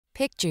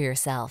Picture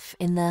yourself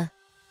in the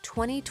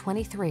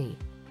 2023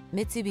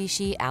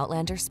 Mitsubishi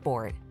Outlander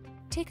Sport.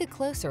 Take a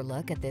closer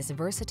look at this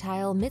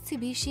versatile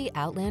Mitsubishi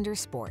Outlander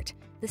Sport,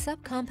 the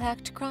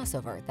subcompact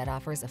crossover that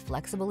offers a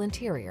flexible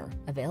interior,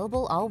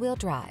 available all-wheel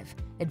drive,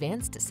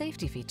 advanced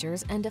safety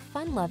features, and a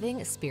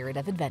fun-loving spirit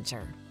of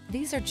adventure.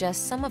 These are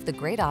just some of the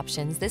great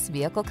options this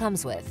vehicle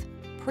comes with: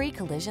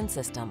 pre-collision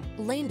system,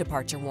 lane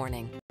departure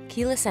warning,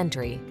 keyless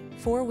entry,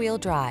 four-wheel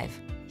drive,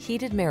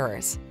 heated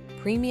mirrors,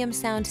 premium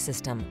sound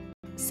system,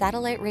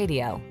 satellite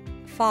radio,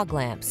 fog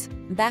lamps,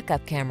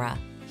 backup camera,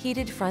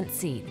 heated front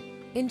seat.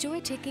 Enjoy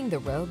taking the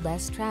road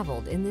less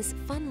traveled in this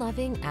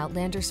fun-loving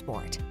Outlander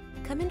Sport.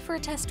 Come in for a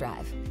test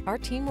drive. Our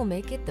team will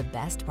make it the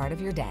best part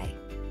of your day.